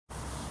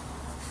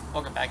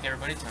Welcome back,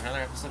 everybody, to another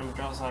episode of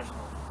Madras.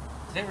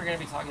 Today we're going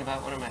to be talking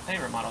about one of my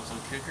favorite models of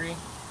Kukri,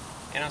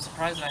 and I'm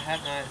surprised that I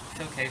have not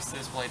showcased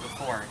this blade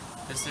before.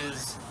 This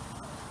is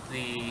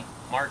the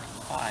Mark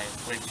V,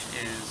 which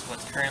is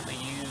what's currently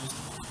used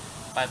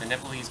by the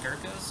Nepalese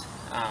Gurkhas.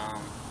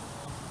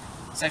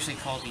 It's actually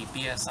called the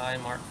BSI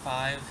Mark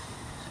V,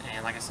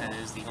 and like I said,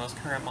 it is the most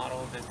current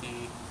model that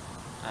the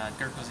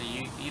Gurkhas are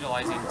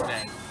utilizing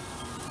today.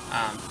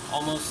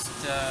 Almost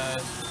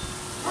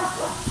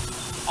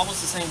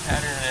the same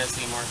pattern as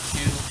the Mark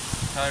II.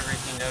 However,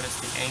 if you notice,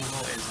 the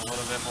angle is a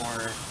little bit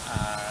more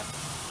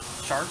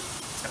sharp.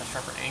 It's got a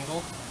sharper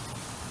angle,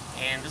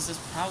 and this is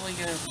probably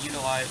going to be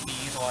utilized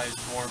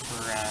more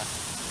for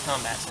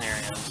combat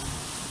scenarios.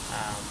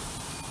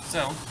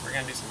 So we're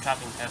going to do some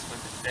chopping tests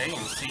with it today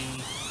and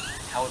see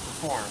how it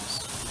performs.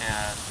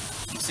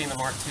 You've seen the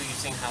Mark II, you've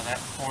seen how that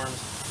performs.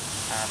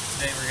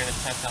 Today we're going to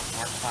test out the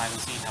Mark V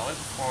and see how it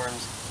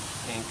performs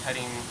in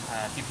cutting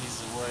a few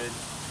pieces of wood,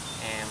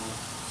 and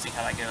see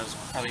how that goes.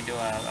 Probably do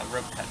a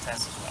rope cut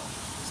test as well.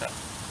 So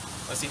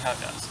let's see how it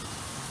does.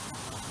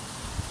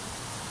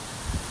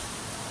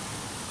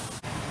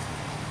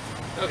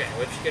 Okay,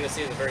 what you're going to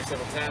see is a very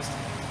simple test.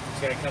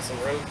 Just going to cut some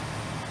rope,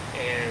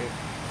 and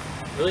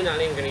really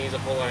not even going to use a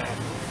whole lot of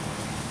effort.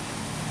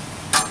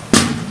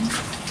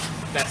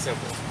 That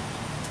simple.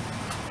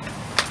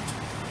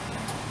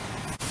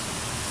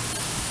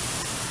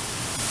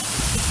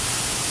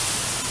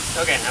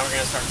 Okay, now we're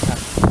going to start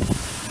cutting.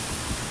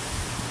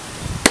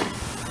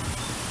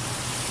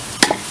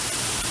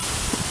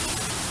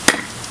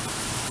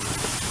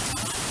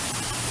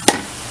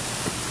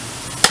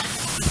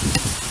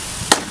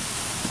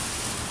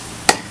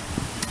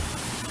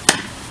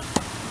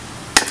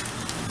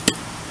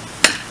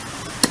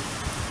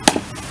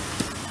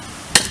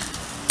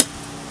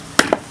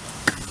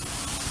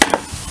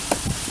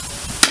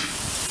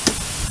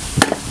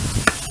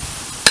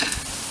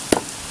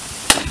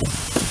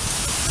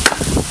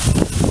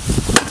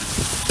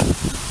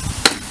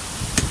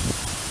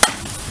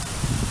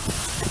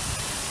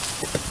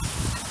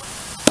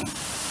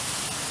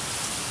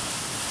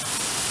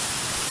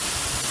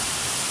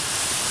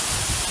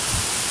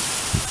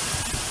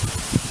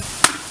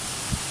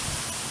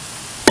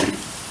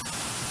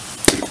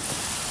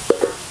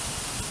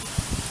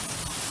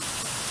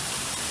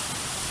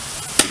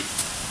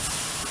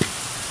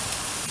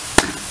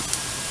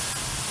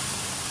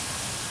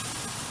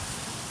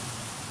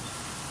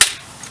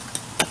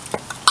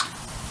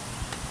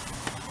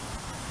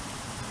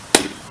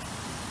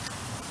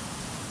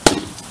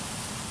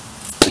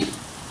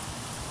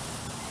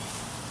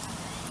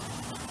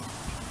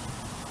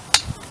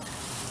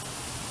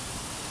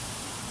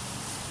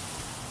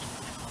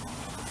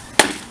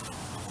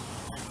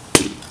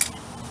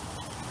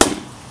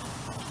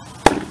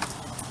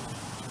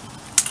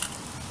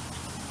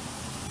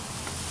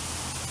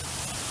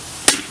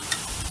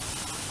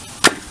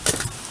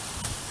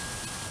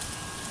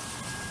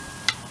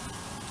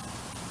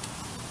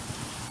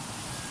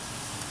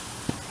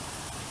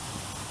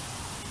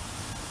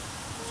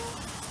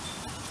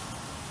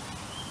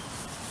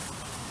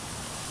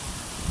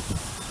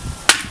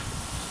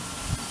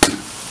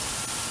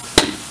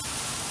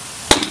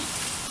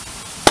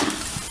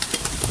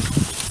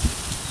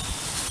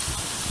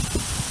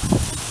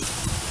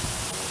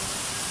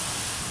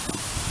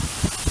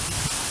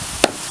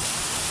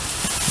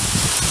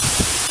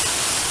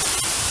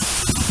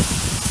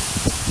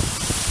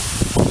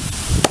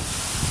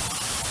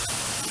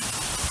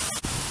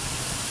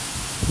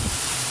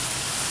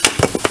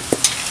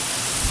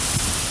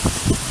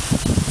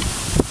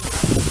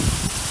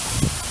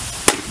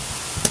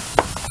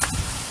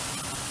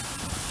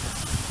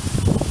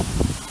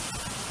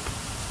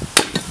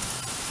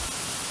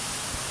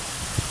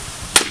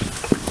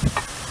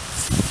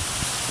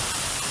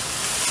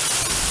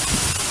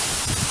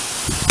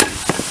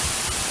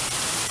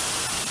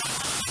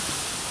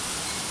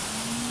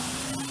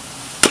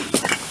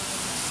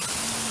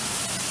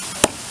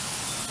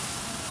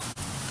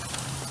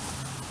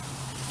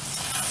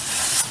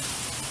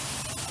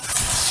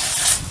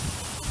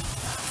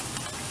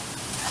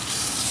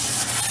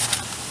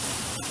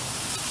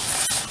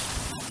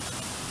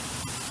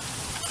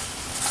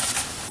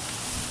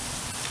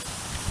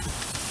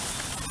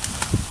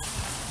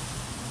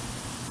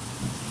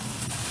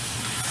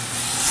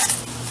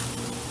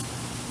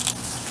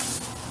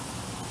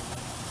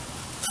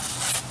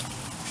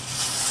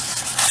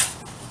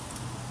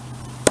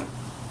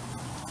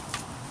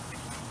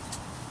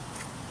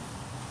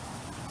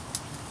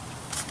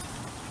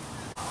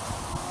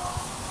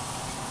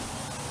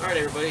 Alright,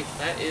 everybody,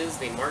 that is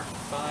the Mark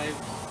V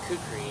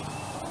Kukri.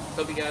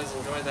 Hope you guys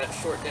enjoyed that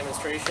short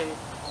demonstration.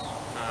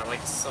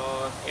 Like you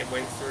saw, it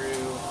went through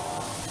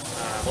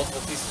multiple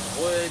pieces of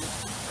wood,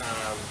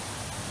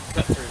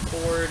 cut through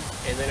cord,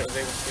 and then it was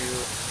able to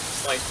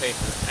slice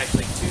paper.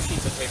 Actually, 2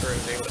 sheets of paper it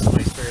was able to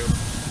slice through.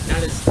 Not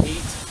as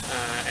neat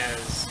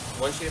as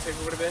 1 sheet of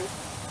paper would have been,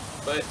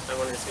 but I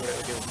wanted to see what it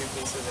would do with 2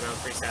 pieces, and I was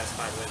pretty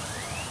satisfied with it.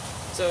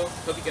 So,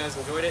 hope you guys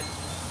enjoyed it.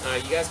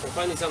 You guys can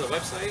find these on the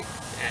website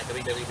at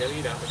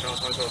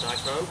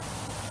www.macawshospital.com.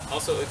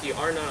 Also, if you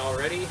are not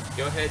already,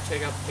 go ahead and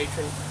check out the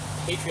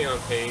Patreon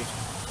page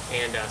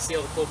and see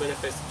all the cool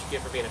benefits that you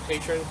get for being a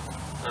patron.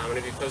 I'm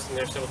going to be posting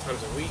there several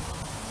times a week,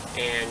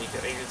 and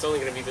it's only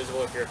going to be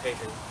visible if you're a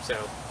patron. So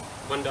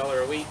 $1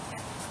 a week,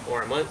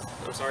 or a month,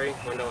 I'm sorry,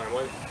 $1 a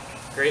month,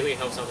 greatly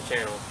helps out the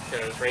channel,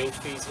 because range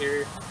fees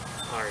here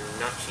are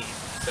not cheap.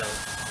 So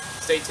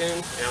stay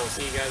tuned, and I will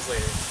see you guys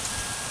later.